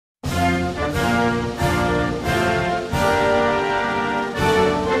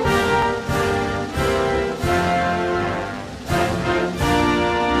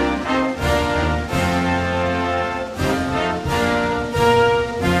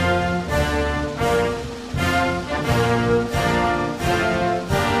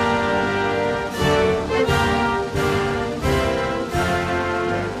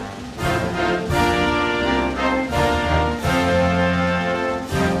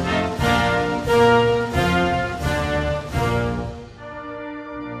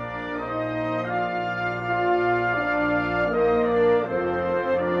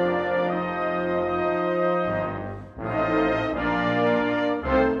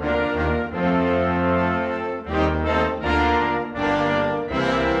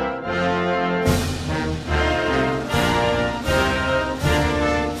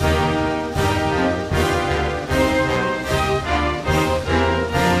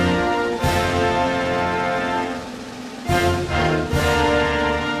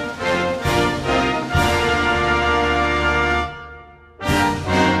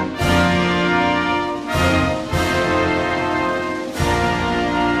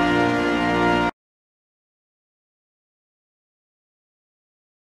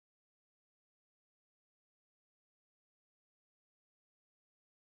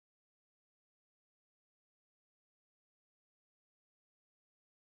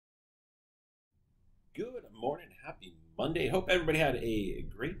Good morning. Happy Monday. Hope everybody had a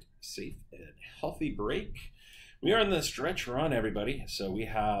great, safe, and healthy break. We are in the stretch run, everybody. So we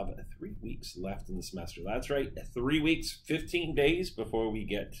have 3 weeks left in the semester. That's right, 3 weeks, 15 days before we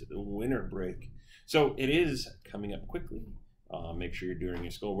get to the winter break. So it is coming up quickly. Make sure you're doing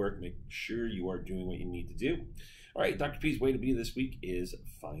your schoolwork. Make sure you are doing what you need to do. All right, Dr. P's way to be this week is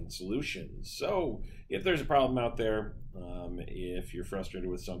find solutions. So if there's a problem out there, if you're frustrated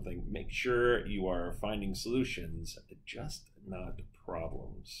with something, make sure you are finding solutions, just not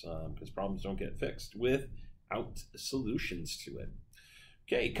problems, because problems don't get fixed without solutions to it.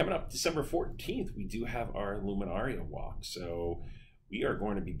 Okay, coming up December 14th, we do have our Luminaria walk. So we are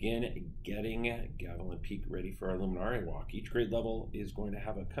going to begin getting Gavilan Peak ready for our Luminaria walk. Each grade level is going to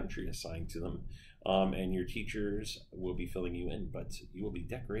have a country assigned to them, and your teachers will be filling you in, but you will be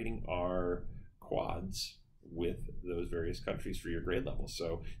decorating our quads with those various countries for your grade level.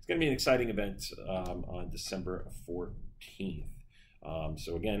 So it's going to be an exciting event on December 14th.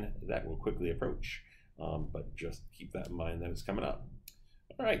 So again, that will quickly approach, but just keep that in mind that it's coming up.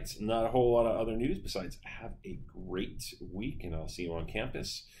 All right, not a whole lot of other news besides have a great week, and I'll see you on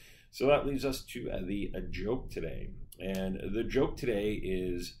campus. So that leaves us to the joke today. And the joke today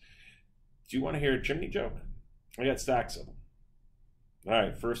is, do you want to hear a chimney joke? I got stacks of them. All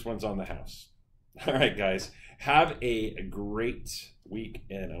right, first one's on the house. All right, guys, have a great week,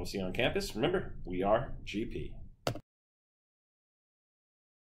 and I will see you on campus. Remember, we are GP.